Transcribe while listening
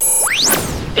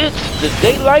It's the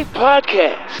Daylight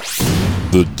Podcast.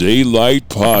 The Daylight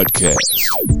Podcast.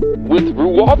 With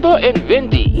Ruwalda and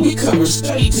Vindy. We cover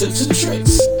study tips and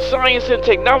tricks, Science and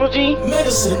technology.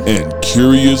 medicine, And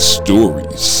curious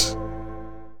stories.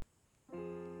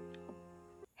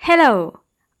 Hello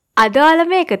අදවාල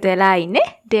මේ එකතු වෙලා ඉන්නේ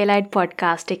daylight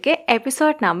podcast එකේ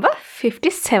episode number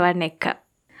 57 එක.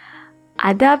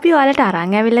 අද අපි ඔයාලට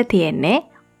අරන් ඇවිල්ලා තියෙන්නේ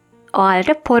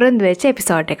ඔයාලට පොරොන්දු වෙච්ච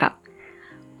එපිසෝඩ් එකක්.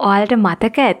 ඔයාලට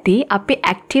මතක ඇති අපි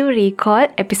ඇක්ටිව් රීකෝල්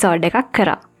එපිසෝඩ් එකක්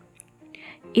කරා.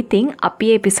 ඉතින් අපි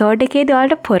එපිසෝඩ් එකේදී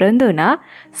ඔයාලට පොරොන්දු වුණා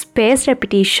ස්පේස්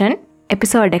රෙපිටිෂන්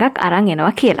එපිසෝඩ් එකක් අරන්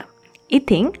එනවා කියලා.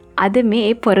 ඉතින් අද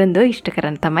මේ පොරොන්දුව ඉෂ්ට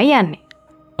කරන්න තමයි යන්නේ.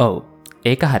 ඔව්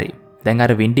ඒක හරි. දැන්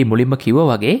අර වින්ඩි මුලින්ම කිව්වා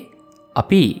වගේ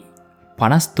අපි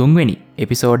 53 වෙනි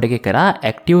එපිසෝඩ් එකේ කරා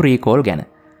ඇක්ටිව් රීකෝල් ගැන.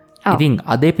 ඉතින්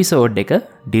අද එපිසෝඩ් එක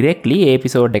ඩිරෙක්ට්ලි ඒ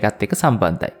එපිසෝඩ් එකත් එක්ක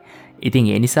සම්බන්ධයි. ඉතින්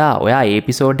ඒ නිසා ඔයා ඒ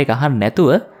එපිසෝඩ් එක අහන්න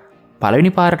නැතුව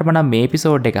පළවෙනි පාරටම නම් මේ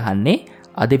එපිසෝඩ් එක අහන්නේ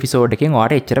අද එපිසෝඩ් එකෙන්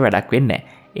ඔයාට එච්චර වැඩක් වෙන්නේ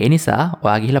නැහැ. ඒ නිසා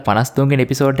ඔයා ගිහලා 53 වෙනි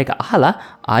එපිසෝඩ් එක අහලා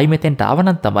ආයි මෙතෙන්ට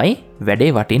ආවනම් තමයි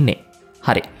වැඩේ වටින්නේ.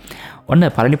 හරි. ඔන්න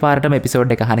පළවෙනි පාරටම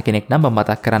එපිසෝඩ් එක අහන කෙනෙක් නම් මම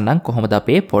මතක් කරන්නම් කොහොමද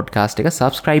අපේ පොඩ්කාස්ට් එක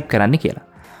සබ්ස්ක්‍රයිබ් කරන්න කියලා.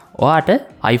 ඔයාට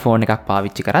iPhone එකක්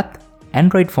පාවිච්චි කරත්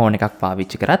Android phone එකක්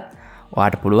පාවිච්චි කරත්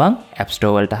ඔයාට පුළුවන් App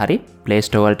Store වලට හරි Play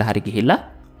Store වලට හරි ගිහිල්ලා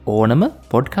ඕනම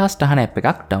පොඩ්කාස්ට් අහන ඇප්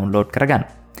එකක් ඩවුන්ලෝඩ් කරගන්න.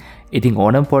 ඉතින්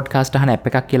ඕනම පොඩ්කාස්ට් අහන ඇප්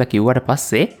එකක් කියලා කිව්වට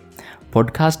පස්සේ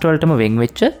පොඩ්කාස්ට් වලටම වෙන්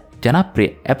වෙච්ච ජනප්‍රිය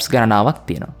apps ගණනාවක්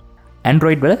තියෙනවා.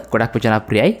 Android වල ගොඩක්ම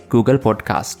ජනප්‍රියයි Google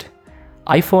Podcast.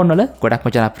 iPhone වල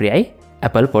ගොඩක්ම ජනප්‍රියයි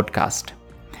Apple Podcast.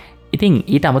 ඉතින්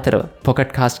ඊට අමතරව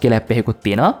Pocket Cast කියලා ඇප් එකකුත්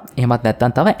තියෙනවා. එහෙමත්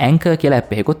නැත්නම් තව Anchor කියලා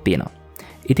ඇප් එකකුත් තියෙනවා.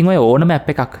 ඉතින් ඔය ඕනම ඇප්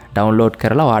එකක් ඩවුන්ලෝඩ්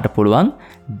කරලා ඔයාට පුළුවන්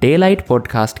Daylight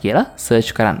Podcast කියලා සර්ච්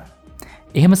කරන්න.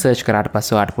 එහෙම සර්ච් කරාට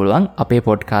පස්සේ ඔයාට පුළුවන් අපේ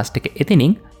පොඩ්කාස්ට් එක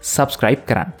එතනින් සබ්ස්ක්‍රයිබ්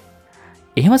කරන්න.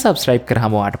 එහෙම සබ්ස්ක්‍රයිබ්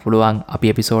කරාම ඔයාට පුළුවන්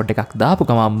අපි එපිසෝඩ් එකක් දාපු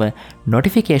ගමන්ම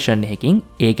නොටිෆිකේෂන් එකකින්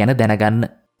ඒ ගැන දැනගන්න.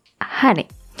 හරි.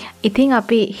 ඉතින්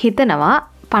අපි හිතනවා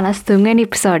 53 වෙනි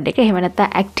එපිසෝඩ් එක එහෙම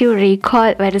නැත්නම් ඇක්ටිව්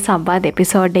රීකෝල් වලට සම්බන්ධ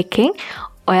එපිසෝඩ් එකකින්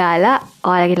ඔයාලා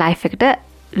ඔයාලගේ ලයිෆ් එකට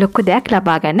ලොකු දෙයක්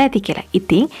ලබා ගන්න ඇති කියලා.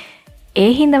 ඉතින්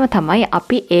ඒ හින්දාම තමයි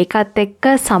අපි ඒකත් එක්ක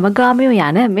සමගාමීව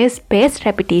යන මේ ස්පේස්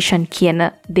රෙපිටිෂන් කියන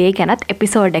දේ ගැනත්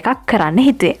එපිසෝඩ් එකක් කරන්න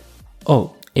හිතුවේ. ඔව්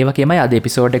ඒ වගේමයි අද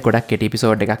එපිසෝඩ් එක ගොඩක් කෙටි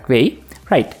එපිසෝඩ් එකක් වෙයි.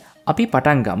 රයිට්. අපි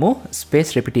පටන් ගමු ස්පේස්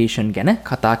රෙපිටිෂන් ගැන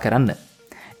කතා කරන්න.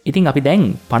 ඉතින් අපි දැන්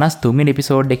 53 වෙනි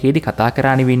එපිසෝඩ් එකේදී කතා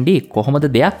කරානි වින්ඩි කොහොමද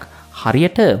දෙයක්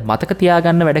හරියට මතක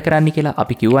තියාගන්න වැඩ කරන්න කියලා.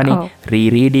 අපි කිව්වනේ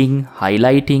රීරීඩින්,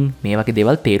 හයිලයිටිං මේ වගේ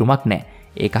දේවල් තේරුමක් නැහැ.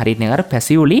 ඒක හරියට නිකන් අර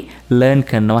පැසිව්ලි ලර්න්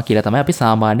කරනවා කියලා තමයි අපි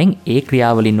සාමාන්‍යයෙන් ඒ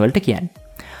ක්‍රියාවලින් වලට කියන්නේ.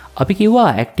 අපි කිව්වා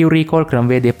ඇක්ටිව් රීකෝල්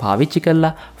ක්‍රමවේදය පාවිච්චි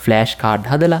කරලා ෆ්ලෑෂ් කාඩ්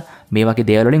හදලා මේ වගේ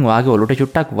දේවල් වලින් ඔයාගේ ඔලුවට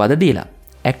චුට්ටක් වද දීලා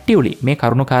ඇක්ටිව්ලි මේ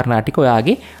කරුණු කාරණා ටික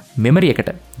ඔයාගේ මෙමරි එකට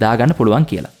දාගන්න පුළුවන්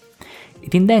කියලා.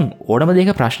 ඉතින් දැන් ඕනම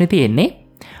දෙයක ප්‍රශ්නේ තියෙන්නේ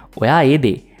ඔයා ඒ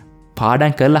දේ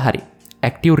පාඩම් කරලා හරි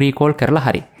ඇක්ටිව් රීකෝල් කරලා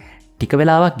හරි ටික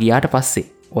වෙලාවක් ගියාට පස්සේ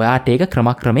ඔයාට ඒක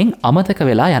ක්‍රමක්‍රමෙන් අමතක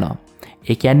වෙලා යනවා.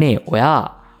 ඒ කියන්නේ ඔයා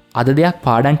අද දෙයක්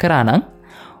පාඩම් කරා නම්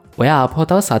ඔයා ආපහු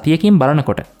තව සතියකින්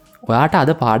බලනකොට ඔයාට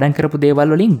අද පාඩම් කරපු දේවල්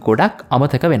වලින් ගොඩක්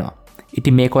අමතක වෙනවා.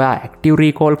 ඉතින් මේක ඔයා ඇක්ටිව්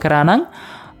රීකෝල් කරා නම්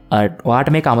ඔයාට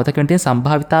මේක අමතක වෙන්න තියෙන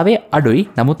සම්භාවිතාවය අඩුයි.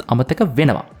 නමුත් අමතක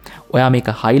වෙනවා. ඔයා මේක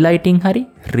හයිලයිටිං හරි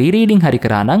රීරීඩිං හරි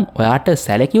කරා නම් ඔයාට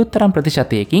සැලකිය යුතුතරම්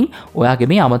ප්‍රතිශතයකින් ඔයාගේ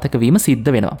මේ අමතක වීම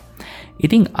සිද්ධ වෙනවා.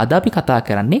 ඉතින් අද අපි කතා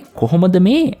කරන්නේ කොහොමද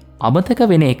මේ අමතක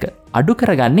වෙන එක අඩු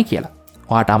කරගන්නේ කියලා.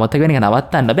 ඔයාට අමතක වෙන එක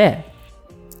නවත්තන්න බෑ.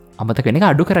 අමතක වෙන එක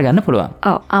අඩු කරගන්න පුළුවන්.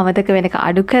 ඔව් අමතක වෙන එක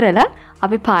අඩු කරලා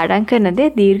අපි පාඩම් කරන දේ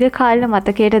දීර්ඝ කාලීන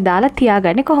මතකයට දාලා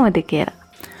තියාගන්නේ කොහොමද කියලා.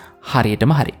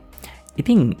 හරියටම හරි.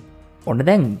 ඉතින් ඔන්න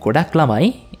දැන් ගොඩක් ළමයි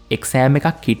එක්සෑම්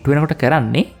එකක් කිට්ටු වෙනකොට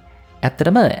කරන්නේ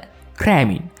ඇත්තටම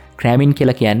ක්‍රෑමින්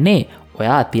කියලා කියන්නේ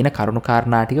ඔයා තියෙන කරුණු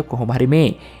කාරණා ටික කොහොම හරි මේ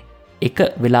එක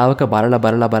වෙලාවක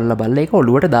බලලා ඒක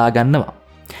ඔලුවට දාගන්නවා.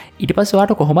 ඊට පස්සේ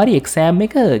ඔයාට කොහොම හරි එක්සෑම්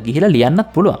එක ගිහිලා ලියන්නත්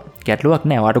පුළුවන්. ගැටලුවක්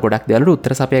නෑ. ඔයාට ගොඩක් දේවල්ට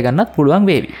උත්තර සපය ගන්නත් පුළුවන්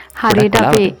වේවි. හරියට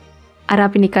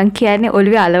අපි නිකන් කියන්නේ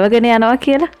ඔළුවේ අලවගෙන යනවා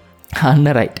කියලා. අන්න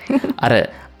රයිට්. අර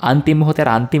අන්තිම මොහොතේ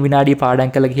අන්තිම විනාඩිය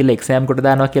පාඩම් කරලා ගිහිල්ලා එක්සෑම් කොට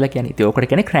දානවා කියලා කියන්නේ. ඉතින් ඕකට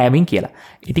කියන්නේ ක්‍රෑමින් කියලා.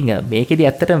 ඉතින් මේකෙදි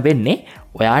ඇත්තටම වෙන්නේ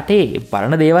ඔයාට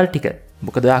බලන දේවල් ටික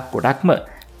මොකද ඔයා ගොඩක්ම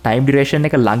ටයිම් ඩියුරේෂන්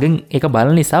එක ළඟින් ඒක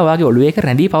බලන නිසා ඔයාගේ ඔළුවේ ඒක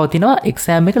රැඳී පවතිනවා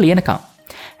එක්සෑම් එක ලියනකම්.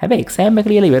 හැබැයි එක්සෑම් එක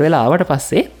ලියලා ඉවර වෙලා ආවට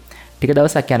පස්සේ ටික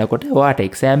දවසක් යනකොට ඔයාට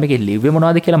එක්සෑම් එකේ ලිව්වේ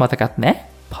මොනවද කියලා මතකත් නැහැ.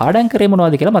 පාඩම් කරේ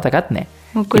මොනවද කියලා මතකත් නැහැ.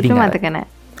 මොකුත් මතක නැහැ.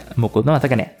 මොකුත්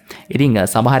මතක නැහැ. ඉතින්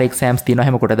සමහර එක්සෑම්ස් තියෙනවා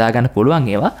හැම කොට දාගන්න පුළුවන්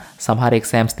ඒවා. සමහර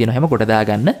එක්සෑම්ස් තියෙනවා හැම කොට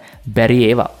දාගන්න බැරි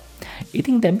ඒවා.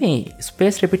 ඉතින් දැන් මේ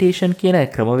ස්පේස් රෙපිටිෂන් කියන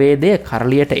ක්‍රමවේදය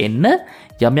කරලියට එන්න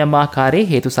යම් යම් ආකාරයේ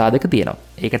හේතු සාධක තියෙනවා.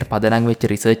 ඒකට පදනම් වෙච්ච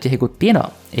රිසර්ච් එකකුත්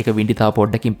තියෙනවා. ඒක වින්ඩි තව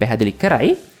පොඩ්ඩකින් පැහැදිලි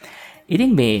කරයි.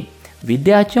 ඉතින් මේ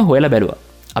විද්‍යාඥයෝ හොයලා බැලුවා.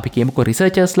 අපි කියමුකෝ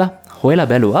රිසර්චර්ස්ලා හොයලා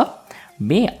බැලුවා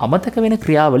මේ අමතක වෙන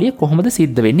ක්‍රියාවලිය කොහොමද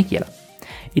සිද්ධ වෙන්නේ කියලා.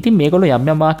 ඉතින් මේගොල්ලෝ යම්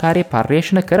යම් ආකාරයේ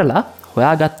පර්යේෂණ කරලා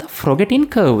හොයාගත්ත ෆ්‍රොගෙටින්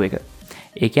කර්ව් එක.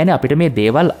 ඒ කියන්නේ අපිට මේ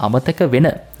දේවල් අමතක වෙන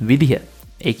විදිහ.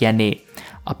 ඒ කියන්නේ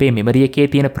අපේ මෙමරි එකේ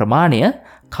තියෙන ප්‍රමාණය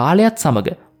කාලයත් සමග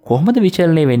කොහොමද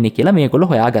විචලනය වෙන්නේ කියලා මේගොල්ලෝ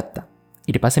හොයාගත්තා.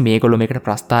 ඊට පස්සේ මේගොල්ලෝ මේකට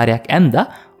ප්‍රස්ථාරයක් ඇන්දා.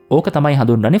 ඕක තමයි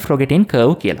හඳුන්වන්නේ ෆ්‍රොගෙටින්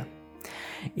කර්ව් කියලා.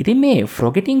 ඉතින් මේ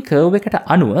ෆ්‍රොගෙටින් කර්ව් එකට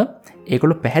අනුව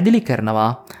ඒගොල්ලෝ පැහැදිලි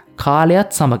කරනවා කාලයත්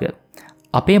සමග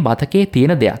අපේ මතකයේ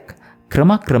තියෙන දෙයක්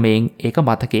ක්‍රමක්‍රමයෙන් ඒක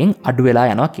මතකයෙන් අඩු වෙලා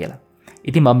යනවා කියලා.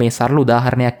 ඉතින් මම මේ සරල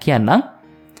උදාහරණයක් කියන්නම්.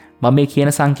 මම මේ කියන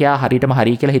සංඛ්‍යා හරියටම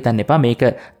හරි කියලා හිතන්න එපා. මේක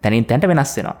තැනින් තැනට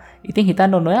වෙනස් වෙනවා. ඉතින්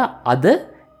හිතන්න ඕන ඔයා අද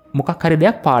මොකක් හරි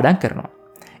දෙයක් පාඩම් කරනවා.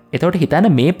 එතකොට හිතන්න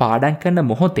මේ පාඩම් කරන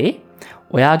මොහොතේ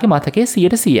ඔයාගේ මතකයේ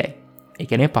 100%යි. ඒ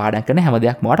කියන්නේ පාඩම් කරන හැම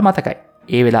දෙයක්ම ඔයාට මතකයි.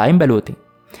 ඒ වෙලාවෙන් බැලුවොත්.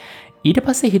 ඊට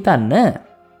පස්සේ හිතන්න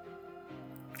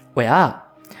ඔයා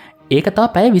ඒක තව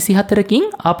පැය 24කින්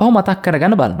ආපහු මතක්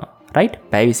කරගන්න බලනවා. රයිට්?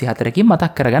 පැය 24කින්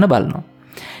මතක් කරගන්න බලනවා.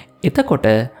 එතකොට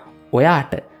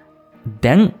ඔයාට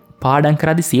දැන් පාඩම්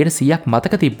කරද්දි 100%ක්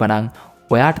මතක තිබ්බනම්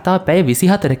ඔයාට තව පැය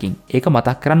 24කින් ඒක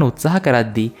මතක් කරන්න උත්සාහ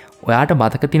කරද්දී ඔයාට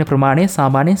මතක තියෙන ප්‍රමාණය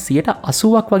සාමාන්‍යයෙන්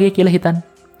 80%ක් වගේ කියලා හිතන්න.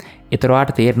 ඒතර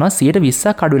ඔයාට තේරෙනවා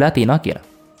 120ක් අඩු වෙලා තියෙනවා කියලා.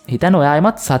 හිතන්න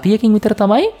ඔයාමත් සතියකින් විතර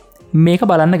තමයි මේක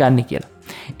බලන්න ගන්න කියලා.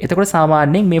 එතකොට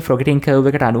සාමාන්‍යයෙන් මේ ෆ්‍රොගෙටින් කර්ව්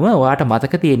එකට අනුව ඔයාට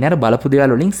මතක තියෙන අර බලපු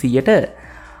දේවල් වලින්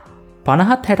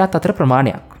 50-60ත් අතර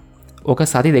ප්‍රමාණයක්. ඕක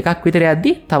සති දෙකක් විතර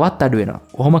යද්දි තවත් අඩු වෙනවා.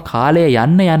 කොහොම කාලය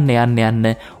යන්න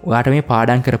ඔයාට මේ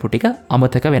පාඩම් කරපු ටික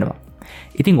අමතක වෙනවා.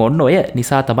 ඉතින් ඔන්න ඔය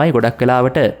නිසා තමයි ගොඩක්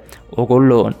වෙලාවට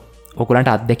ඕගොල්ලන්ට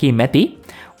අත්දැකීම් ඇති.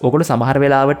 ඕගොල්ලෝ සමහර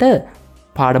වෙලාවට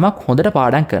පාඩමක් හොඳට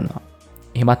පාඩම් කරනවා.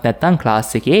 එහෙමත් නැත්නම්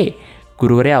ක්ලාස් එකේ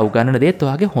ගුරුවරයා උගන්වන දේත්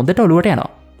ඔයාගේ හොඳට ඔලුවට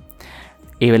යනවා.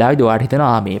 ඒ වෙලාවේදී ඔයාට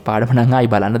හිතෙනවා මේ පාඩම නම් ආයි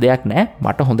බලන්න දෙයක් නැහැ.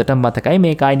 මට හොඳටම මතකයි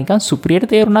මේක ආයි නිකන් සුපිරියට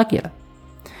තේරුණා කියලා.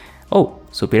 ඔව්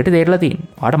සුපිරියට තේරලා තියෙනවා.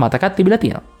 ඔයාට මතකත් තිබිලා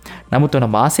තියෙනවා. නමුත් ඔන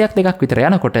මාසයක් දෙකක් විතර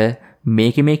යනකොට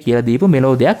මේ කියලා දීපු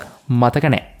මෙලෝඩියක් මතක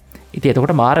නැහැ. ඉතින්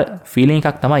එතකොට මාර ෆීලිං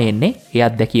එකක් තමයි එන්නේ. ඒ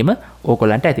අත්දැකීම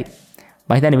ඕගොල්ලන්ට ඇති.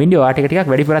 මම හිතන්නේ වින්ඩි ඔයාට එක ටිකක්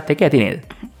වැඩිපුරත් එක්ක ඇති නේද?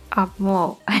 අම්මෝ.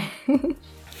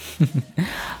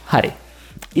 හරි.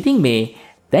 ඉතින් මේ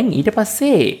දැන් ඊට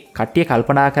පස්සේ කට්ටිය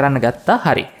කල්පනා කරන්න ගත්තා.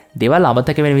 හරි. දේවල්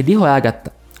අමතක වෙන විදිහ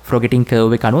හොයාගත්තා. ෆ්‍රොගෙටින්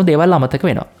කර්ව් එක අනුව දේවල් අමතක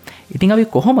වෙනවා. ඉතින් අපි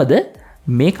කොහොමද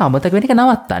මේක අමතක වෙන එක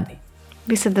නවත්තන්නේ?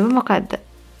 විසඳුම මොකද්ද?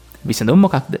 විසඳුම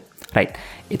මොකක්ද? රයිට්.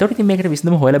 එතකොට ඉතින් මේකට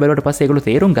විසඳුම හොයලා බලුවට පස්සේ ඒගොල්ලෝ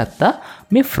තේරුම් ගත්තා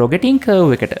මේ ෆ්‍රොගෙටින්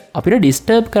කර්ව් එකට අපිට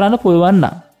ඩිස්ටර්බ් කරන්න පුළුවන්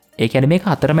නම්, ඒ කියන්නේ මේක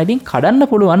අතරමැදින් කඩන්න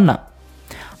පුළුවන් නම්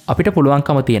අපිට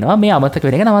පුළුවන්කම තියෙනවා මේ අමතක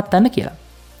වෙන එක නවත්තන්න කියලා.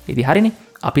 ඉතින් හරිනේ.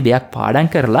 අපි දෙයක් පාඩම්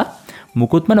කරලා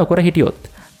මුකුත්ම නොකර හිටියොත්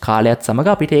කාලයත් සමග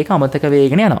අපිට ඒක අමතක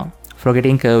වෙගෙන යනවා.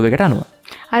 ෆ්‍රොගෙටින් කර්ව් එකට අනුව.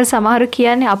 අර සමහරු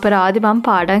කියන්නේ අපරාධි මම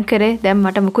පාඩම් කරේ දැන්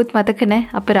මට මුකුත් මතක නැහැ.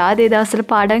 අපරාධේ දවස්වල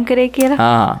පාඩම් කරේ කියලා.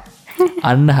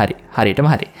 අන්න හරි. හරියටම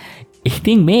හරි.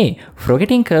 ඉතින් මේ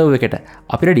ෆ්‍රොගෙටින් කර්ව් එකට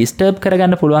අපිට ඩිස්ටර්බ්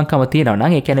කරගන්න පුළුවන්කම තියෙනවා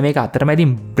නම්, ඒ කියන්නේ මේක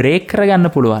අතරමැදින් බ්‍රේක් කරගන්න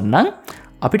පුළුවන් නම්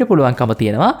අපිට පුළුවන්කම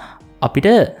තියෙනවා අපිට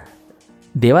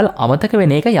දේවල් අමතක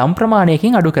වෙන එක යම්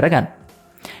ප්‍රමාණයකින් අඩු කරගන්න.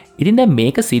 ඉතින් දැන්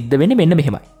මේක සිද්ධ වෙන්නේ මෙන්න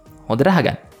මෙහෙමයි. හොඳට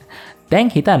අහගන්න. දැන්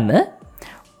හිතන්න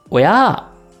ඔයා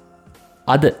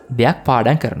අද දෙයක්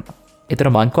පාඩම් කරනවා. ඒතර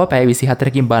මං කව පැය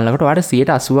 24කින් බලනකොට ඔයාට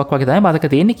 80%ක් වගේ තමයි මතක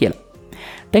තියෙන්නේ කියලා.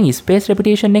 දැන් ස්පේස්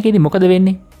රෙපිටිෂන් එකේදී මොකද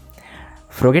වෙන්නේ?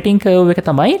 ෆ්‍රොගෙටින් කර්ව් එක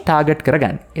තමයි ටාගට්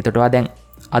කරගන්නේ. එතකොට ඔයා දැන්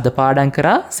අද පාඩම්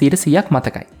කරා 100%ක්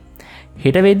මතකයි.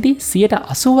 හෙට වෙද්දි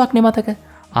 80%ක් නේ මතක.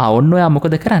 ඔන්න ඔයා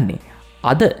මොකද කරන්නේ?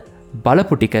 අද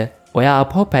බලපු ටික ඔයා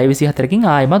ආපහු පැය 24කින්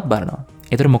ආයෙමත් බලනවා.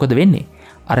 එතකොට මොකද වෙන්නේ?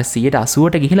 අර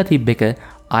 80%ට ගිහිලා තිබ්බ එක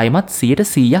ආයෙමත්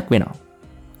 100%ක්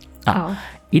වෙනවා.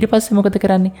 ඊට පස්සේ මොකද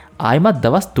කරන්නේ? ආයෙමත්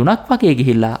දවස් 3ක් වගේ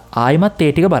ගිහිල්ලා ආයෙමත්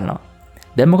ඒ ටික බලනවා.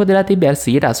 දැන් මොකද වෙලා තිබ්බේ? අර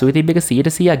 180 තිබ්බ එක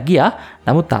 100%ක් ගියා.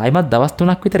 නමුත් ආයෙමත් දවස්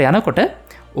 3ක් විතර යනකොට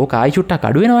ඕක ආයෙ චුට්ටක්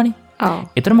අඩු වෙනවනේ.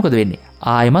 එතන මොකද වෙන්නේ?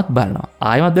 ආයෙමත් බලනවා.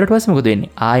 ආයෙමත් බලට පස්සේ මොකද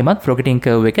වෙන්නේ? ආයෙමත් ෆ්‍රොගෙටින්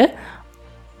කර්ව් එක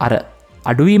අර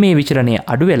අඩුවීමේ විචලනය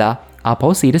අඩු වෙලා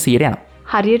ආපහු 100% යනවා.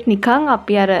 හරියට නිකන්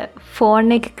අපි අර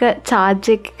ෆෝන් එකක charge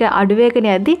එක අඩු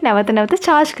වෙගෙන යද්දි නැවත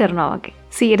charge කරනවා වගේ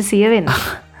 100% වෙනවා.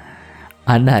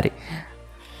 අන්න හරි.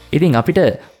 ඉතින් අපිට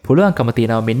පුළුවන්කම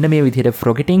තියෙනවා මෙන්න මේ විදිහට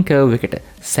ෆ්‍රොගෙටින් කර්ව් එකට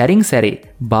සැරින් සැරේ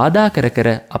බාධා කර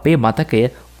අපේ මතකය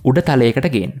උඩ තලයකට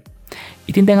ගේන්න.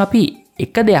 ඉතින් දැන් අපි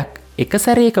එක දෙයක් එක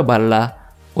සැරේක බලලා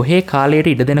ඔහේ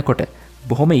කාලයට ඉඩ දෙනකොට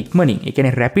බොහොම ඉක්මනින්, ඒ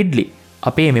කියන්නේ රැපිඩ්ලි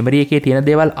අපේ මෙමරි එකේ තියෙන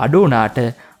දේවල් අඩු වුණාට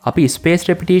අපි ස්පේස්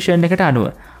රෙපිටිෂන් එකට අනුව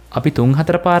අපි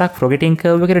 3-4 පාරක් ෆ්‍රොගෙටින්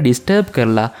කර්ව් එකට ඩිස්ටර්බ්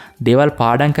කරලා දේවල්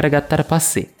පාඩම් කරගත්තට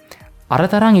පස්සේ අර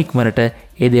තරම් ඉක්මනට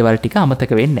ඒ දේවල් ටික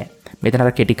අමතක වෙන්නේ නැහැ. මෙතන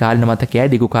අර කෙටි කාලින මතකයයි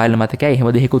දිගු කාලින මතකයයි එහෙම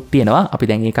දෙකකුත් තියෙනවා. අපි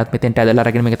දැන් ඒකත් මෙතෙන්ට ඇදලා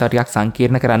අරගෙන මේක තව ටිකක්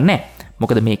සංකීර්ණ කරන්නේ නැහැ.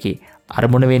 මොකද මේකේ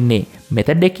අරමුණ වෙන්නේ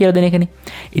මෙතඩ් එක කියලා දෙන එකනේ.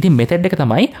 ඉතින් මෙතඩ් එක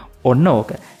තමයි ඔන්න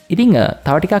ඕක. ඉතින්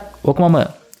තව ටිකක් ඕක මම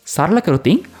සරල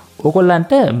කරුතින්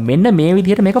ඕගොල්ලන්ට මෙන්න මේ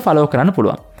විදිහට මේක ෆලෝ කරන්න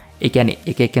පුළුවන්. ඒ කියන්නේ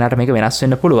එක එක්කෙනාට මේක වෙනස්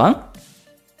වෙන්න පුළුවන්.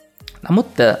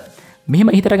 නමුත් මෙහෙම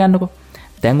හිතර ගන්නකො.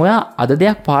 දැන් ඔයා අද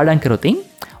දෙයක් පාඩම් කරොතින්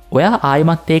ඔයා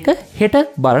ආයෙමත් ඒක හෙට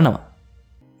බලනවා.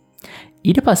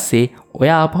 ඊට පස්සේ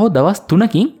ඔයා ආපහු දවස්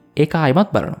 3කින් ඒක ආයෙමත්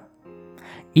බලනවා.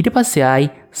 ඊට පස්සේ ආයි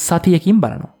සතියකින්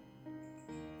බලනවා.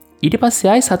 ඊට පස්සේ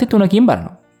ආයි සති 3කින්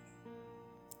බලනවා.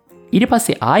 ඊට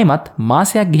පස්සේ ආයෙමත්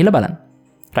මාසයක් ගිහිල්ලා බලන්න.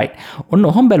 රයිට්. ඔන්න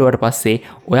ඔහොම බැලුවට පස්සේ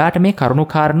ඔයාට මේ කරුණු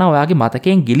කාරණා ඔයාගේ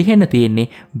මතකයෙන් ගිලිහෙන්න තියෙන්නේ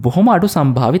බොහොම අඩු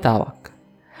සම්භාවිතාවක්.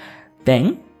 දැන්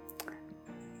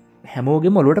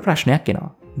හැමෝගෙම ඔළුවට ප්‍රශ්නයක්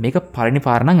එනවා. මේක පළවෙනි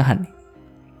පාර නම් අහන්නේ.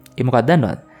 ඒ මොකක්ද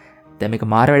දන්නවද? දැන් මේක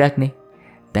මාර වැඩක් නේ.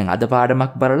 දැන් අද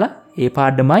පාඩමක් බලලා ඒ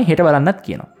පාඩමයි හෙට බලන්නත්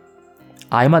කියනවා.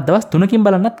 ආයෙමත් දවස් 3කින්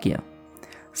බලන්නත් කියනවා.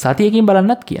 සතියකින්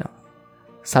බලන්නත් කියනවා.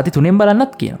 සති 3ෙන්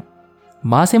බලන්නත් කියනවා.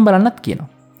 මාසෙන් බලන්නත් කියනවා.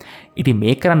 ඉතින්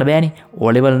මේක කරන්න බෑනේ.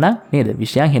 O level නම් නේද?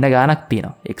 විෂයන් හෙන ගානක්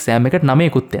තියෙනවා. එක්සෑම් එකට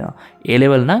 9කුත් වෙනවා. A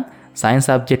level නම් සයන්ස්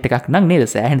සබ්ජෙක්ට් එකක් නම් නේද?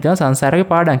 සෑහෙන තියෙනවා සංසාරේ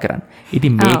පාඩම් කරන්න.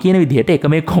 ඉතින් මේ කියන විදිහට එක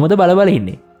මේ කොහොමද බල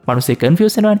ඉන්නේ? මනුස්සයෙක්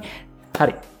කන්ෆියුස් වෙනවානේ.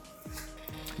 හරි.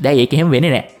 දැන් ඒක එහෙම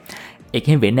වෙන්නේ නැහැ. ඒක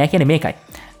එහෙම වෙන්නේ නැහැ කියන්නේ මේකයි.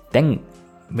 දැන්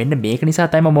මෙන්න මේක නිසා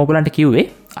තමයි මම ඕගලන්ට කිව්වේ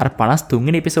අර 53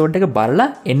 වෙනි එපිසෝඩ් එක බලලා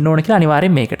එන්න ඕන කියලා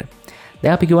අනිවාර්යෙන් මේකට.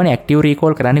 දැන් අපි කියවනේ ඇක්ටිව්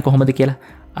රීකෝල් කරන්නේ කොහොමද කියලා.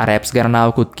 අර ඇප්ස්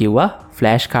ගණනාවකුත් කිව්වා,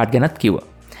 ෆ්ලෑෂ් කාඩ් ගැනත් කිව්වා.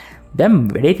 දැන්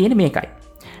වැඩේ තියෙන්නේ මේකයි.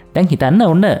 දැන් හිතන්න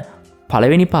ඔන්න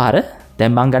පළවෙනි පාර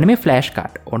දැන් මං ගන්න මේ ෆ්ලෑෂ්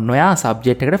කාඩ්. ඔන්න ඔයා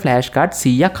සබ්ජෙක්ට් එකට ෆ්ලෑෂ් කාඩ්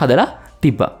 100ක් හදලා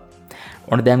තිබ්බා.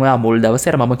 ඔන්න දැන් ඔයා මුල්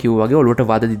දවසේ අර මම කිව්වා වගේ ඔලුවට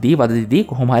වද දිදී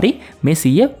කොහොම හරි මේ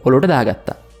 100 ඔලුවට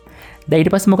දාගත්තා. දැන්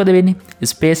ඊට පස්සේ මොකද වෙන්නේ?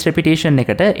 ස්පේස් රෙපිටිෂන්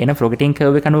එකට එන ෆොගටින්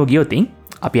කර්ව් එක අනුව ගියොතින්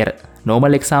අපි අර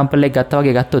නෝමල් එක්සැම්පල් එක ගත්තා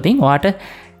වගේ ගත්තොතින් ඔයාට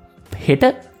හෙට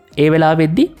ඒ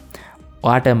වෙලාවෙද්දි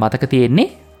ඔයාට මතක තියෙන්නේ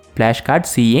ෆ්ලෑෂ් කාඩ්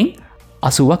 100න්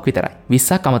 80ක් විතරයි.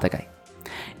 20ක් අමතකයි.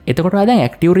 එතකොට ඔයා දැන්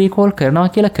ඇක්ටිව් රීකෝල් කරනවා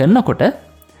කියලා කරනකොට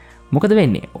මොකද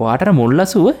වෙන්නේ? ඔයාට මුල්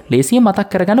 80 ලේසියෙන් මතක්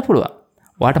කරගන්න පුළුවන්.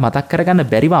 ඔයාට මතක් කරගන්න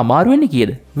බැරිව අමාරු වෙන්නේ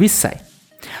කීයද? 20යි.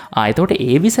 එතකොට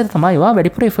ඒ 20 තමයි ඔයා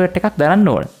වැඩිපුර එෆර්ට් එකක් දරන්න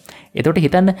ඕන. එතකොට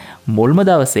හිතන්න මුල්ම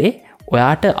දවසේ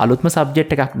ඔයාට අලුත්ම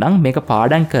සබ්ජෙක්ට් එකක් නම් මේක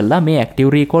පාඩම් කරලා මේ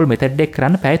ඇක්ටිව් රීකෝල් මෙතඩ් එක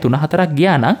කරන්න පැය 3-4ක්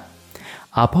ගියා නම්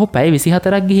ආපහු පැය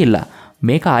 24ක් ගිහිල්ලා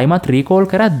මේක ආයිමත් රීකෝල්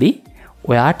කරද්දී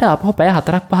ඔයාට ආපහු පැය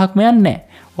 4-5ක්ම යන්නේ නැහැ.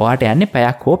 ඔයාට යන්නේ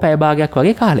පැයක් හෝ පැය භාගයක්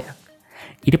වගේ කාලයක්.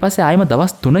 ඊට පස්සේ ආයිම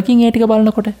දවස් 3කින් ඒ ටික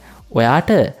බලනකොට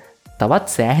ඔයාට තවත්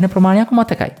සෑහෙන ප්‍රමාණයක්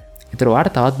මතකයි. ඒතර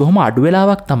ඔයාට තවත් බොහොම අඩු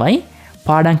වෙලාවක් තමයි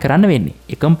පාඩම් කරන්න වෙන්නේ.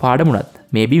 එකම පාඩමුණත්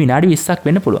මේබි විනාඩි 20ක්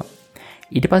වෙන්න පුළුවන්.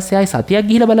 ඊට පස්සේ ආයි සතියක්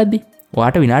ගිහිලා බලද්දි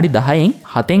ඔයාට විනාඩි 10න්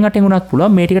 7න් 8න් උනත්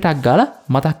පුළුවන් මේ ටික ටක් ගාලා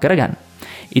මතක් කරගන්න.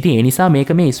 ඉතින් ඒ නිසා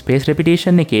මේක මේ ස්පේස්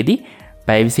රෙපිටිෂන් එකේදී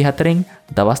පැය 24න්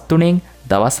දවස් 3න්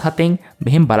දවස් 7න්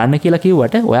මෙහෙම බලන්න කියලා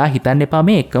කිව්වට ඔයා හිතන්න එපා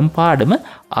මේ එකම පාඩම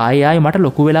ආයෙ මට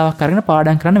ලොකු වෙලාවක් අරගෙන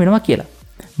පාඩම් කරන්න වෙනවා කියලා.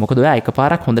 මොකද ඔයා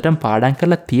එකපාරක් හොඳටම පාඩම්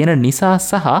කරලා තියෙන නිසා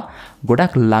සහ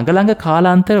ගොඩක් ළඟ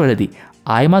කාලාන්තරවලදී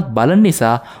ආයෙමත් බලන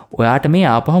නිසා ඔයාට මේ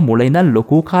ආපහු මුල ඉඳන්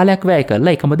ලොකු කාලයක් වැය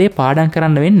කරලා එකම දේ පාඩම්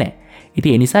කරන්න වෙන්නේ නැහැ.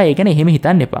 ඉතින් ඒ නිසා ඒ ගැන එහෙම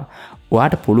හිතන්න එපා.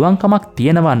 ඔයාට පුළුවන්කමක්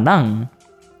තියෙනවා නම්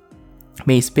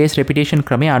මේ ස්පේස් රෙපිටිෂන්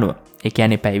ක්‍රමය අනුව ඒ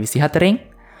කියන්නේ පැය 24න්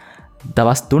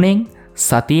දවස් 3න්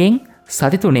සතියෙන්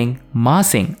සති 3න්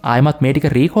මාසෙන් ආයෙමත් මේ ටික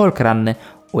රීකෝල් කරන්න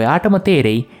ඔයාටම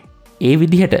තේරෙයි ඒ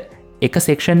විදිහට එක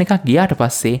සෙක්ෂන් එකක් ගියාට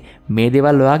පස්සේ මේ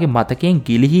දේවල් ඔයාගේ මතකයෙන්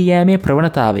ගිලිහී යෑමේ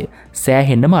ප්‍රවණතාවය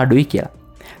සෑහෙන්නම අඩුයි කියලා.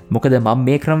 මොකද මම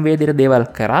මේ ක්‍රමවේදයට දේවල්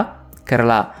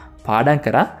කරලා පාඩම්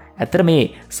කරා. ඇත්තට මේ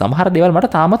සමහර දේවල්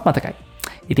මට තාමත් මතකයි.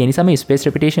 ඉතින් ඒ නිසා මේ ස්පේස්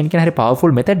රෙපිටිෂන් කියන හරි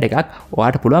පවර්ෆුල් මෙතඩ් එකක්.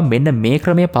 ඔයාට පුළුවන් මෙන්න මේ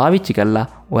ක්‍රමය පාවිච්චි කරලා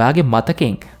ඔයාගේ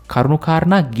මතකයෙන් කරුණු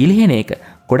කාරණා ගිලිහෙන එක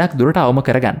ගොඩක් දුරට අවම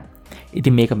කරගන්න.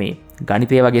 ඉතින් මේක මේ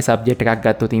ගණිතය වගේ සබ්ජෙක්ට් එකක්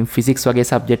ගත්තොත් ෆිසික්ස් වගේ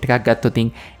සබ්ජෙක්ට් එකක් ගත්තොත්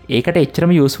ඒකට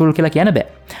එච්චරම යූස්ෆුල් කියලා කියන්න බෑ.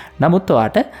 නමුත්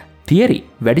ඔයාට තියරි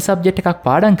වැඩි සබ්ජෙක්ට් එකක්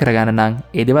පාඩම් කරගන්න නම්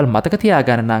ඒ දේවල් මතක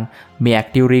තියාගන්න නම් මේ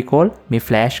ඇක්ටිව් රීකෝල්, මේ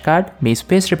ෆ්ලෑෂ් කාඩ්, මේ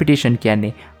ස්පේස් රෙපිටිෂන්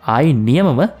කියන්නේ ආයි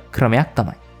නියමම ක්‍රමයක්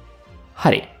තමයි.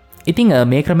 හරි. ඉතින්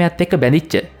මේ ක්‍රමයත් එක්ක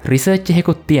බැඳිච්ච රිසර්ච්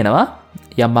එකකුත් තියෙනවා.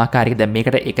 යම් ආකාරයක දැන්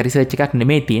මේකට එක රිසර්ච් එකක්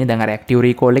නෙමෙයි තියෙන්නේ. දැන් අර ඇක්ටිව්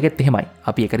රීකෝල් එකෙත් එහෙමයි.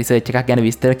 අපි එක රිසර්ච් එකක් ගැන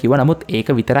විස්තර කිව්වා. නමුත් ඒක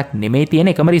විතරක් නෙමෙයි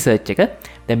තියෙන එකම රිසර්ච් එක.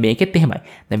 දැන් මේකෙත් එහෙමයි.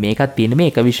 දැන් මේකත් තියෙන්නේ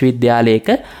මේ එක විශ්වවිද්‍යාලයක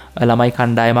ළමයි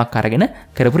කණ්ඩායමක් අරගෙන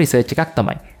කරපු රිසර්ච් එකක්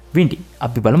තමයි. වින්ටි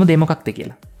අපි බලමු දේ මොකක්ද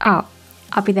කියලා.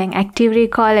 අපි දැන් ඇක්ටිව්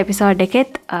රීකෝල් එපිසෝඩ්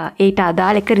එකෙත් ඊට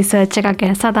අදාළ එක රිසර්ච් එකක්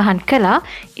ගැන සඳහන් කළා.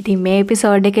 ඉතින් මේ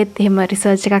එපිසෝඩ් එකෙත් එහෙම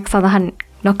රිසර්ච් එකක් සඳහන්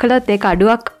නොකළොත් ඒක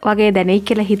අඩුවක් වගේ දැනෙයි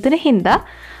කියලා හිතුන හින්දා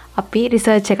අපි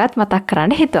රිසර්ච් එකත් මතක්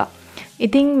කරන්න හිතුවා.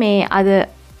 ඉතින් මේ අද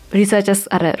රිසර්චස්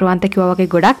අර රුවන්ත කිව්වා වගේ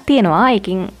ගොඩක් තියෙනවා.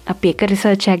 ඒකින් අපි එක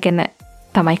රිසර්ච් එකක් ගැන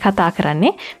තමයි කතා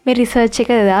කරන්නේ. මේ රිසර්ච්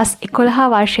එක 2011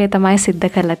 වර්ෂයේ තමයි සිද්ධ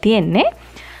කරලා තියෙන්නේ.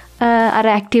 අර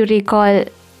ඇක්ටිව් රීකෝල්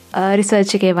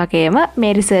රිසර්ච් එකේ වගේම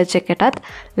මේ රිසර්ච් එකටත්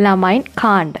ළමයින්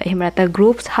කාණ්ඩ එහෙම නැත්නම්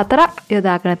ගෲප්ස් 4ක්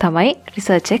යොදාගෙන තමයි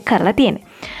රිසර්ච් එක කරලා තියෙන්නේ.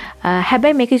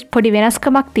 හැබැයි මේකේ පොඩි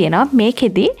වෙනස්කමක් තියෙනවා.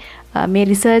 මේකෙදි මේ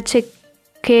රිසර්ච්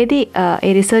එකේදී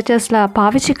ඒ රිසර්චර්ස්ලා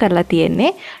පාවිච්චි කරලා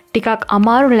තියෙන්නේ ටිකක්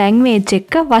අමාරු ලැන්ග්වේජ්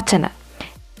එක වචන.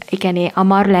 ඒ කියන්නේ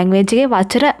අමාරු ලැන්ග්වේජ් එකේ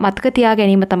වචන මතක තියා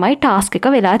ගැනීම තමයි ටාස්ක් එක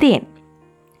වෙලා තියෙන්නේ.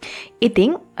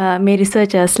 ඉතින් මේ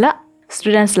රිසර්චර්ස්ලා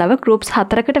ස්ටුඩන්ට්ස්ලව ගෲප්ස්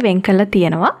 4කට වෙන් කරලා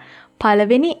තියෙනවා.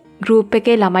 පළවෙනි ගෲප්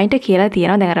එකේ ළමයින්ට කියලා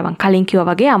තියෙනවා දැන් අර මම කලින් කිව්වා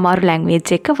වගේ අමාරු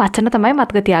ලැන්ග්වේජ් එක වචන තමයි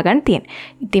මතක තියාගන්න තියෙන්නේ.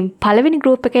 ඉතින් පළවෙනි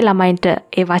ගෲප් එකේ ළමයින්ට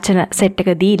ඒ වචන සෙට් එක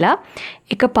දීලා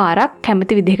එකපාරක්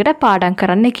කැමති විදිහකට පාඩම්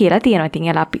කරන්න කියලා තියෙනවා. ඉතින්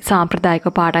එලා අපි සාම්ප්‍රදායික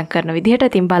පාඩම් කරන විදිහට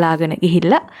ඉතින් බලාගෙන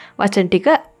ගිහිල්ලා වචන ටික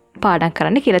පාඩම්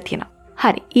කරන්න කියලා තියෙනවා.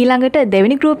 හරි. ඊළඟට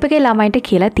දෙවෙනි ගෲප් එකේ ළමයින්ට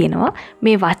කියලා තියෙනවා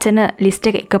මේ වචන ලිස්ට්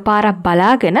එක එකපාරක්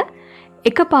බලාගෙන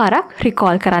එකපාරක්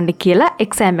රිකෝල් කරන්න කියලා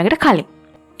එක්සෑම් එකට කලින්.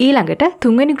 ඊළඟට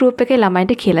තුන්වෙනි ගෲප් එකේ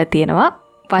ළමයින්ට කියලා තියෙනවා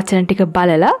වචන ටික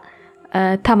බලලා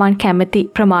තමන් කැමති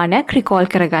ප්‍රමාණයක් රිකෝල්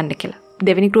කරගන්න කියලා.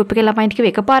 දෙවෙනි ගෲප් එකේ ළමයින්ට කිව්ව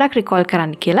එකපාරක් රිකෝල්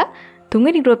කරන්න කියලා.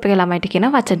 තුන්වෙනි ගෲප් එකේ ළමයින්ට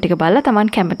කියනවා වචන ටික බලලා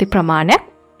තමන් කැමති ප්‍රමාණයක්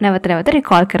නැවත නැවත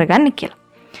රිකෝල් කරගන්න කියලා.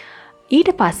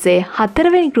 ඊට පස්සේ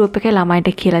හතරවෙනි ගෲප් එකේ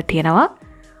ළමයින්ට කියලා තියෙනවා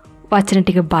වචන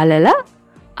ටික බලලා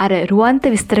අර රුවන්ත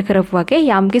විස්තර කරපු වගේ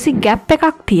යම්කිසි ගැප්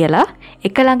එකක් තියලා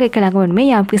එක ළඟ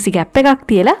මේ යම්කිසි ගැප් එකක්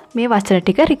තියලා මේ වචන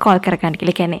ටික රිකෝල් කරගන්න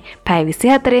කියලා. කියන්නේ පැය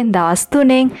 24න් දවස්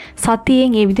 3න්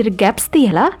සතියෙන් මේ විදිහට ගැප්ස්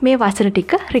තියලා මේ වචන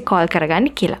ටික රිකෝල් කරගන්න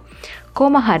කියලා.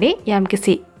 කොහොම හරි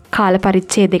යම්කිසි කාල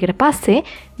පරිච්ඡේදයකට පස්සේ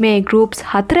මේ ගෲප්ස්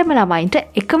 4ම ළමයින්ට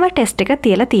එකම ටෙස්ට් එක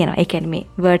තියලා තියෙනවා. ඒ කියන්නේ මේ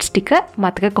වර්ඩ්ස් ටික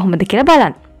මතක කොහොමද කියලා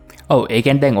බලන්න. ඔව්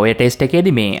ඒකෙන් දැන් ඔය ටෙස්ට්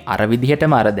එකේදී මේ අර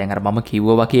විදිහටම අර දැන් අර මම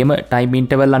කිව්වා වගේම ටයිම්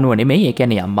ඉන්ටර්වල් අනුව නෙමෙයි. ඒ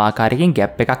කියන්නේ යම් ආකාරයකින්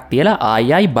ගැප් එකක් තියලා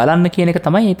ආයි බලන්න කියන එක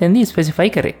තමයි එතෙන්දී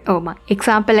ස්පෙસિෆයි කරේ. ඔව් මම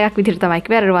එක්සැම්පල් එකක් විදිහට තමයි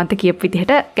කිව්වේ. අර රුවන්ත කියපු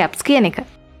විදිහට ගැප්ස් කියන එක.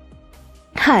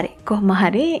 හරි. කොහොම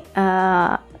හරි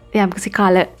යම්කිසි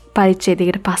කාල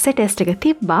පරිච්ඡේදයකට පස්සේ ටෙස්ට් එක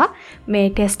තිබ්බා. මේ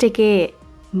ටෙස්ට් එකේ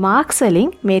මාක්ස්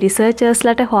වලින් මේ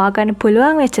රිසර්චර්ස්ලට හොයාගන්න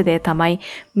පුළුවන් වෙච්ච දේ තමයි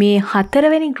මේ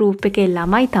හතරවෙනි ගෲප් එකේ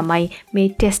ළමයි තමයි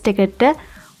මේ ටෙස්ට් එකට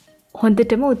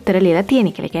හොඳටම උත්තර ලියලා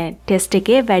තියෙන කියලා. කියන්නේ ටෙස්ට්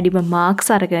එකේ වැඩිම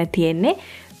මාක්ස් අරගෙන තියෙන්නේ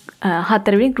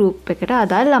හතරවෙනි ගෲප් එකට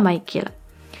අදාළ ළමයි කියලා.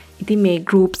 ඉතින් මේ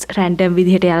ගෲප්ස් රැන්ඩම්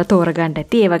විදිහට යාලා තෝරගන්න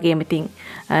ඇති. ඒ වගේම ඉතින්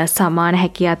සමාන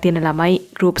හැකියාව තියෙන ළමයි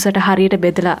ගෲප්ස් වලට හරියට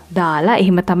බෙදලා දාලා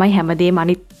එහෙම තමයි හැමදේම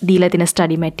අනිත් දීලා තියෙන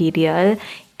ස්ටඩි මැටීරියල්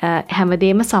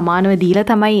හැමදේම සමානව දීලා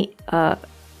තමයි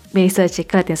මේ රිසර්ච්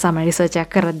එක කරලා තියෙන. සමාන රිසර්ච්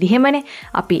එකක් කරද්දි එහෙමනේ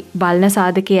අපි බලන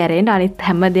සාධකයේ ඇරෙන්න අනිත්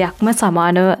හැම දෙයක්ම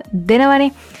සමානව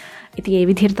දෙනවනේ. ඉතින් ඒ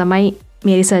විදිහට තමයි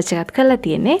මේ රිසර්ච් එකත් කරලා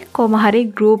තියෙන්නේ. කොහොම හරි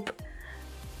ගෲප්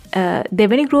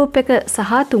දෙවෙනි ගෲප් එක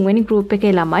සහ තුන්වෙනි ගෲප්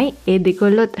එකේ ළමයි ඒ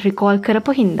දෙකොල්ලෝ රිකෝල්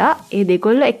කරපු හින්දා ඒ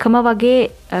දෙකොල්ලෝ එකම වගේ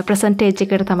ප්‍රසන්ටේජ්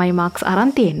එකකට තමයි මාක්ස්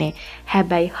අරන් තියෙන්නේ.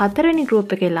 හැබැයි හතරවෙනි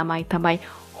ගෲප් එකේ ළමයි තමයි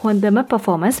හොඳම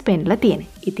පර්ෆෝමන්ස් පෙන්නලා තියෙන්නේ.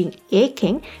 ඉතින්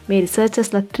ඒකෙන් මේ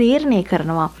රිසර්චර්ස්ලා තීරණය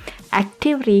කරනවා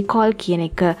ඇක්ටිව් රීකෝල් කියන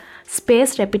එක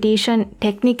ස්පේස් රෙපිටිෂන්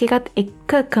ටෙක්නික් එකත්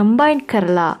එක්ක කම්බයින්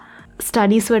කරලා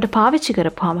ස්ටඩීස් වලට පාවිච්චි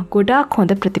කරපුවාම ගොඩාක්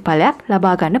හොඳ ප්‍රතිඵලයක්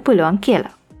ලබා ගන්න පුළුවන්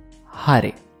කියලා.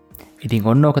 හරි. ඉතින්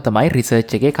ඔන්න ඕක තමයි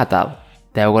රිසර්ච් එකේ කතාව.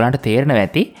 දැන් ඔයගොල්ලන්ට තේරෙනවා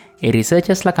ඇති ඒ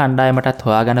රිසර්චර්ස්ලා කණ්ඩායමටත්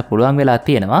හොයාගන්න පුළුවන් වෙලා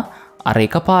තියෙනවා අර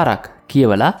එකපාරක්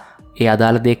කියවලා ඒ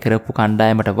අදාළ දේ කරපු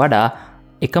කණ්ඩායමට වඩා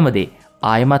එකම දේ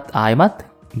ආයමත්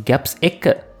ගැප්ස් එක්ක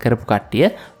කරපු කට්ටිය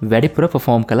වැඩිපුර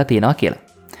පර්ෆෝම් කරලා තියෙනවා කියලා.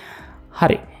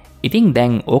 හරි. ඉතින්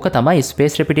දැන් ඕක තමයි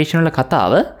ස්පේස් රෙපිටේෂන් වල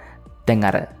කතාව. දැන්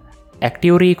අර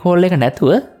ඇක්ටිව් රීකෝල් එක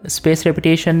නැතුව ස්පේස්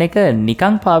රෙපිටේෂන් එක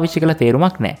නිකන් පාවිච්චි කරලා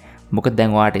තේරුමක් නැහැ. මොකද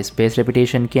දැන් ඔයාට ස්පේස්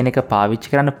රෙපිටේෂන් කියන එක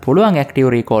පාවිච්චි කරන්න පුළුවන් ඇක්ටිව්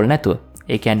රීකෝල් නැතුව.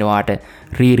 ඒ කියන්නේ ඔයාට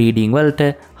රීරීඩින් වලට,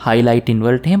 හයිලයිටින්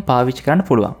වලට එහෙම පාවිච්චි කරන්න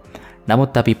පුළුවන්.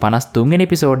 නමුත් අපි 53 වෙනි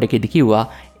එපිසෝඩ් එකේදී කිව්වා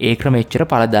ඒ ක්‍රම එච්චර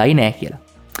පළදායි නෑ කියලා.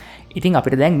 ඉතින්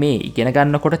අපිට දැන් මේ ඉගෙන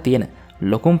ගන්නකොට තියෙන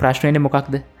ලොකුම ප්‍රශ්නේ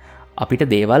මොකක්ද? අපිට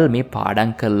දේවල් මේ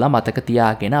පාඩම් කරලා මතක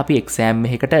තියාගෙන අපි එක්සෑම්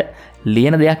එකකට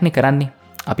ලියන දෙයක් නේ කරන්නේ.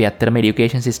 අපි ඇත්තටම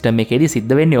এডুকেෂන් සිස්ටම් එකේදී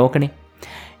සිද්ධ වෙන්නේ ඕකනේ.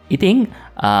 ඉතින්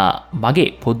මගේ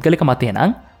පුද්ගලික මතය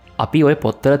නම් අපි ওই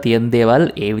පොත්වල තියෙන දේවල්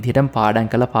ඒ විදිහටම පාඩම්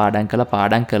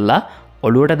කරලා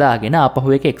ඔළුවට දාගෙන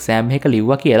ආපහු එක එක්සෑම් එක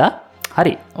ලිව්වා කියලා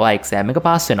හරි. ඔයා එක්සෑම් එක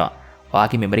පාස් වෙනවා.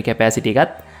 ඔයාගේ මෙමරි කැපැසිටි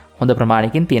එකත් හොඳ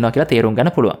ප්‍රමාණයකින් තියෙනවා කියලා තේරුම්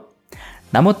ගන්න පුළුවන්.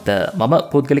 නමුත් මම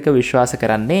පුද්ගලික විශ්වාස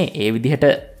කරන්නේ ඒ විදිහට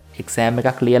එක්සෑම්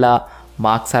එකක් ලියලා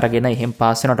මාක්ස් අරගෙන එහෙම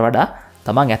පාස් වෙනවට වඩා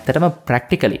තමන් ඇත්තටම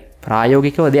ප්‍රැක්ටිකලි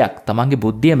ප්‍රායෝගිකව දෙයක් තමන්ගේ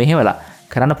බුද්ධිය මෙහෙवला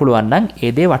කරන්න පුළුවන් නම්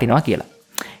ඒ දේ වටිනවා කියලා.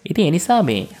 ඉතින් ඒ නිසා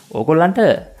මේ ඕගොල්ලන්ට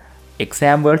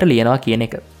එක්සෑම් වලට ලියනවා කියන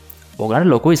එක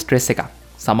ඕගොල්ලන්ට ලොකු ස්ට්‍රෙස් එකක්.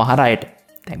 සමහර අයට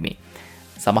දැන් මේ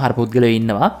සමහර පුද්ගලයෝ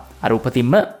ඉන්නවා අර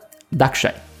උපතින්ම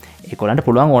දක්ෂයි. ඒගොල්ලන්ට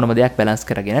පුළුවන් ඕනම දෙයක් බැලන්ස්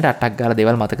කරගෙන ටක් ගාලා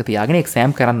දේවල් මතක තියාගෙන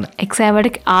එක්සෑම් කරන්න. එක්සෑම්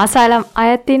වලට ආසාලම්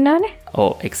අයත් ඉන්නවනේ.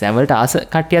 ඔව් එක්සෑම් වලට ආස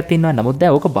කට්ටියක් ඉන්නවා. නමුත්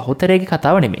දැන් ඕක බහුතරයේ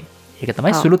කතාව නෙමෙයි. ඒක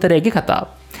තමයි සුළුතරයේ කතාව.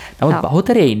 නමුත්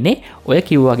බහුතරයේ ඉන්නේ ඔය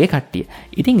කිව්වාගේ කට්ටිය.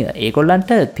 ඉතින්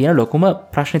ඒගොල්ලන්ට තියෙන ලොකුම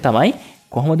ප්‍රශ්නේ තමයි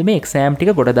කොහොමද මේ එක්සෑම්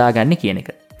ටික ගොඩ දාගන්නේ කියන එක.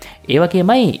 ඒ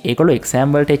වගේමයි ඒගොල්ලෝ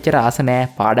එක්සෑම් වලට එච්චර ආස නැහැ,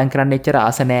 පාඩම් කරන්න එච්චර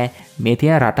ආස නැහැ, මේ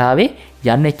තියෙන රටාවේ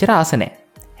යන්න එච්චර ආස නැහැ.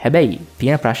 හැබැයි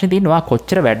තියෙන ප්‍රශ්නේ තියෙනවා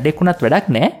කොච්චර වැඩක් වුණත් වැඩක්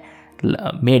නැහැ.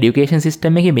 මේ এডুকেෂන්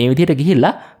සිස්ටම් එකේ මේ විදිහට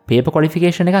ගිහිල්ලා පේපර්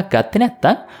ක්වොලිෆිකේෂන් එකක් ගත්තේ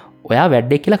නැත්නම් ඔයා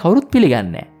වැඩක් කියලා කවුරුත්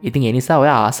පිළිගන්නේ නැහැ. ඉතින් ඒ නිසා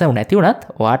ඔයා ආස නැති වුණත්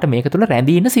ඔයාට මේක තුල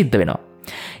රැඳී ඉන්න සිද්ධ වෙනවා.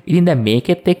 ඉතින් දැන්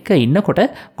මේකෙත් එක්ක ඉන්නකොට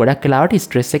ගොඩක් වෙලාවට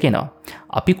ස්ට්‍රෙස් එක එනවා.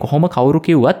 අපි කොහොම කවුරු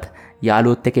කිව්වත්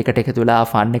යාළුවොත් එක්ක එකට එකතු වෙලා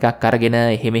ෆන් එකක් අරගෙන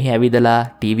එහෙම ඇවිදලා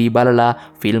ටීවී බලලා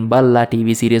ෆිල්ම් බලලා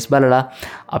ටීවී සීරීස් බලලා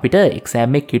අපිට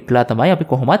එක්සෑම් එක කිට්ලා තමයි අපි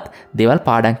කොහොමත් දේවල්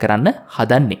පාඩම් කරන්න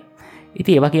හදන්නේ.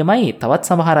 ඉතින් ඒ වගේමයි තවත්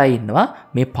සමහර අය ඉන්නවා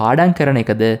මේ පාඩම් කරන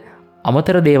එකද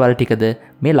අමතර දේවල් ටිකද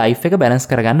මේ ලයිෆ් එක බැලන්ස්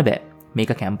කරගන්න බෑ.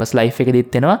 මේක කැම්පස් ලයිෆ්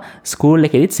එකෙදිත් වෙනවා, ස්කූල්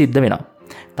එකෙදිත් සිද්ධ වෙනවා.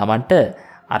 Tamanට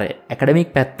අර ඇකඩමික්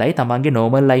පැත්තයි තමන්ගේ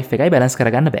නෝමල් ලයිෆ් එකයි බැලන්ස්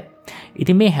කරගන්න බෑ.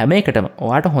 ඉතින් මේ හැම එකටම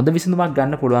ඔයාට හොඳ විසඳුමක්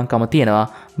ගන්න පුළුවන්කම තියෙනවා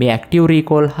මේ ඇක්ටිව්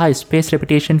රීකෝල් හා ස්පේස්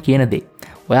රෙපිටේෂන් කියන දේ.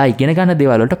 ඔයා ඉගෙන ගන්න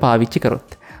දේවල් වලට පාවිච්චි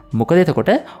කරොත්. මොකද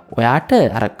එතකොට ඔයාට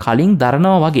අර කලින්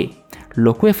දරනවා වගේ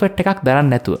ලොකු එෆර්ට් එකක්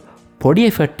දරන්න නැතුව පොඩි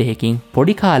එෆර්ට් එකකින්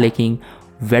පොඩි කාලෙකින්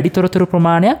වැඩි තොරතුරු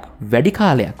ප්‍රමාණයක් වැඩි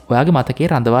කාලයක් ඔයාගේ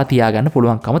මතකයේ රඳවා තියාගන්න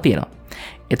පුළුවන්කම තියෙනවා.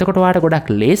 එතකොට ඔයාට ගොඩක්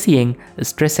ලේසියෙන්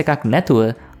ස්ට්‍රෙස් එකක් නැතුව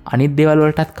අනිත් දේවල්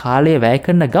වලටත් කාලය වැය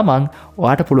කරන ගමන්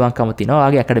ඔයාට පුළුවන්කම තියෙනවා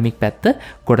ඔයාගේ ඇකඩමික් පැත්ත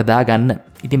කොට දාගන්න.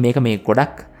 ඉතින් මේක මේ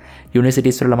ගොඩක්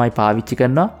යුනිවර්සිටිස් වල ළමයි පාවිච්චි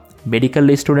කරනවා,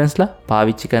 මෙඩිකල් ස්ටුඩන්ට්ස්ලා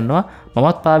පාවිච්චි කරනවා,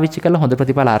 මමත් පාවිච්චි කරලා හොඳ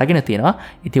ප්‍රතිඵල අරගෙන තියෙනවා.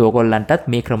 ඉතින් ඕගොල්ලන්ටත්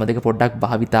මේ ක්‍රම දෙක පොඩ්ඩක්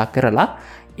භාවිතා කරලා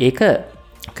ඒක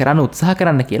කරන්න උත්සාහ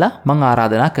කරන්න කියලා මම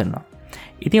ආරාධනා කරනවා.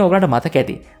 ඉතින් ඔයගලන්ට මතක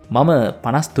ඇති මම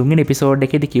 53 වෙනි එපිසෝඩ්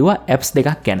එකේදී කිව්වා ඇප්ස්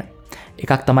දෙකක් ගැන.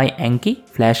 එකක් තමයි Anki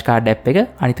ෆ්ලෑෂ් කාඩ් ඇප් එක,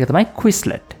 අනිත් එක තමයි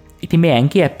Quizlet. ඉතින් මේ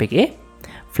Anki ඇප් එකේ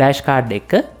ෆ්ලෑෂ් කාඩ්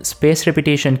එක ස්පේස්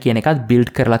රෙපිටේෂන් කියන එකත්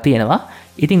බිල්ඩ් කරලා තියෙනවා.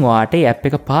 ඉතින් ඔයාට මේ ඇප්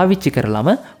එක පාවිච්චි කරලම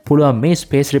පුළුවන් මේ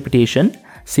ස්පේස් රෙපිටේෂන්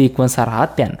සීක්වන්ස්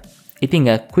හරහාත් යන්න. ඉතින්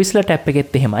Quizlet ඇප්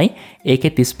එකෙත් එහෙමයි.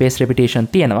 ඒකෙත් ස්පේස් රෙපිටේෂන්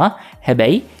තියෙනවා.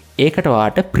 හැබැයි ඒකට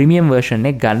ඔයාට ප්‍රීමියම් වර්ෂන්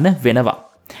එක ගන්න වෙනවා.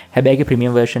 හැබැයි ඒකේ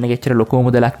ප්‍රීමියම් වර්ෂන් එක එච්චර ලොකු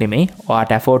මුදලක් නෙමෙයි.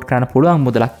 ඔයාට ඇෆෝඩ් කරන්න පුළුවන්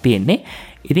මුදලක් තියෙන්නේ.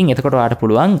 ඉතින් එතකොට ඔයාට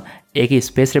පුළුවන් ඒකේ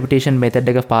ස්පේස් රෙපිටේෂන් මෙතඩ්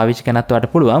එක පාවිච්චි කරනත්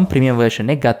ඔයාට පුළුවන් ප්‍රීමියම්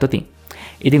වර්ෂන් එක ගත්තොත්.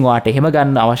 ඉතින් ඔයාට එහෙම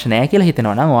ගන්න අවශ්‍ය නැහැ කියලා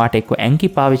හිතනවා නම් ඔයාට එක්ක Anki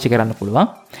පාවිච්චි කරන්න පුළුවන්.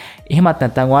 එහෙමත්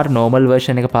නැත්නම් ඔයාට normal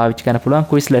version එක පාවිච්චි කරන්න පුළුවන්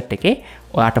Quizlet එකේ.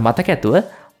 ඔයාට මතක ඇතුව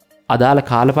අදාළ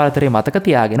කාලපරතරේ මතක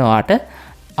තියාගෙන ඔයාට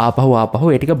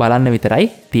ආපහු ඒ ටික බලන්න විතරයි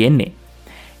තියෙන්නේ.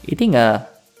 ඉතින්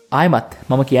ආයමත්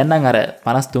මම කියන්නම් අර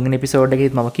 53 වෙනි එපිසෝඩ්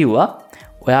එකේත් මම කිව්වා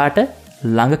ඔයාට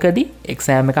ළඟකදී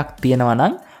එක්සෑම් එකක් තියෙනවා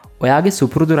නම් ඔයාගේ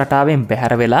සුපුරුදු රටාවෙන්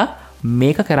බැහැර වෙලා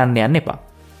මේක කරන්න යන්න එපා.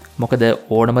 මොකද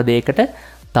ඕනම දෙයකට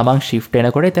තමන් ශිෆ්ට්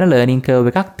වෙනකොට එතන ලර්නින් කර්ව්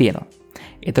එකක් තියෙනවා.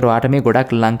 ඒතර ඔයාට මේ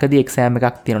ගොඩක් ලංකදී එක්සෑම්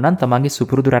එකක් තියෙනවා නම් තමන්ගේ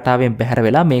සුපුරුදු රටාවෙන් බැහැර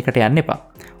වෙලා මේකට යන්න එපා.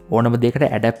 ඕනම දෙයකට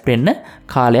ඇඩැප්ට් වෙන්න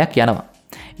කාලයක් යනවා.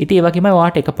 ඉතින් ඒ වගේම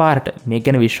ඔයාට එකපාරට මේක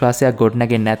ගැන විශ්වාසයක්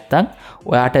ගොඩනගෙන්නේ නැත්නම්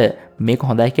ඔයාට මේක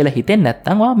හොඳයි කියලා හිතෙන්නේ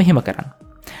නැත්නම් ඔයා මෙහෙම කරන්න.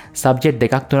 සබ්ජෙක්ට්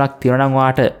දෙකක් තුනක් තියෙනවා නම්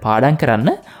ඔයාට පාඩම්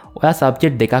කරන්න ඔයා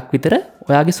සබ්ජෙක්ට් දෙකක් විතර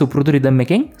ඔයාගේ සුපුරුදු රිද්ම්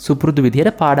එකෙන් සුපුරුදු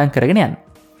විදිහට පාඩම් කරගෙන යන්න.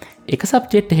 එක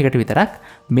සබ්ජෙක්ට් එකකට විතරක්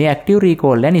මේ active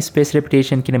recall and space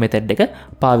repetition කියන මෙතඩ් එක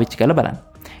පාවිච්චි කරලා බලන්න.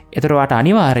 ඒතර ඔයාට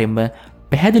අනිවාර්යයෙන්ම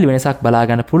පැහැදිලි වෙනසක් බලා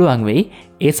ගන්න පුළුවන් වෙයි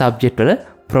ඒ සබ්ජෙක්ට් වල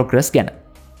ප්‍රොග්‍රස් ගැන.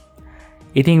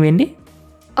 ඉතින් වෙන්නේ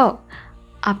ඔව්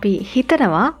අපි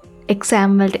හිතනවා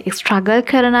එක්සෑම් වලට ස්ට්‍රගල්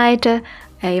කරන අයට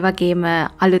ඒ වගේම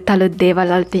අලුත්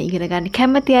දේවල් අලුතින් ඉගෙන ගන්න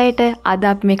කැමති අයට අද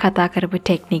අපි මේ කතා කරපු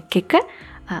ටෙක්නික් එක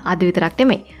අද විතරක්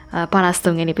නෙමෙයි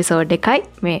 53 වෙනි එපිසෝඩ් එකයි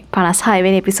මේ 56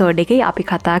 වෙනි එපිසෝඩ් එකේ අපි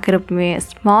කතා කරපු මේ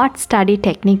ස්මාර්ට් ස්ටඩි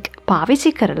ටෙක්නික්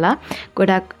පාවිච්චි කරලා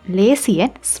ගොඩක්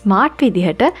ලේසියෙන් ස්මාර්ට්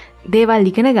විදිහට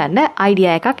දේවල් ඉගෙන ගන්න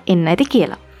අයිඩියා එකක් එන්න ඇති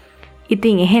කියලා.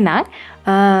 ඉතින් එහෙනම්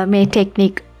මේ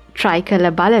ටෙක්නික් try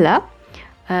කරලා බලලා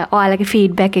ඔයාලගේ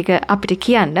ෆීඩ්බැක් එක අපිට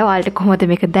කියන්න ඔයාලට කොහොමද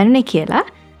මේක දැනුනේ කියලා.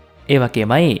 ඒ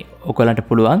වගේමයි ඔයගලන්ට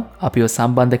පුළුවන් අපිව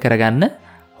සම්බන්ධ කරගන්න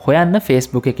හොයන්න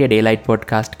Facebook එකේ Daylight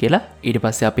Podcast කියලා. ඊට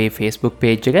පස්සේ අපේ Facebook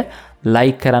page එක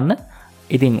like කරන්න.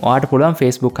 ඉතින් ඔයාට පුළුවන්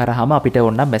Facebook කරාම අපිට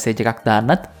ඕන message එකක්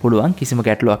දාන්නත් පුළුවන් කිසිම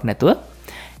ගැටලුවක් නැතුව.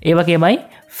 ඒ වගේමයි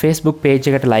Facebook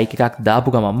page එකට like එකක්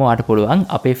දාපු ගමන්ම ඔයාට පුළුවන්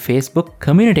අපේ Facebook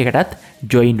community එකටත්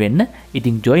join වෙන්න.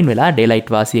 ඉතින් join වෙලා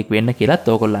Daylight වාසියෙක් වෙන්න කියලාත්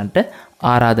ඕගොල්ලන්ට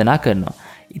ආරාධනා කරනවා.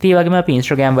 ඉතින් ඒ වගේම අපි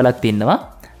Instagram වලත් ඉන්නවා.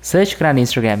 search කරන්න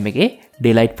Instagram එකේ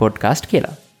Daylight Podcast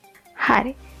කියලා.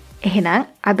 හරි. එහෙනම්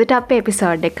අදට අපේ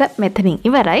එපිසෝඩ් එක මෙතනින්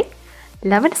ඉවරයි.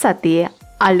 ලබන සතියේ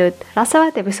අලුත්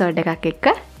රසවත් එපිසෝඩ් එකක් එක්ක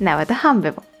නැවත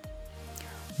හම්බෙමු.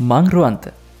 මංරුවන්ත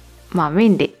මම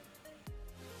ඉන්ඩේ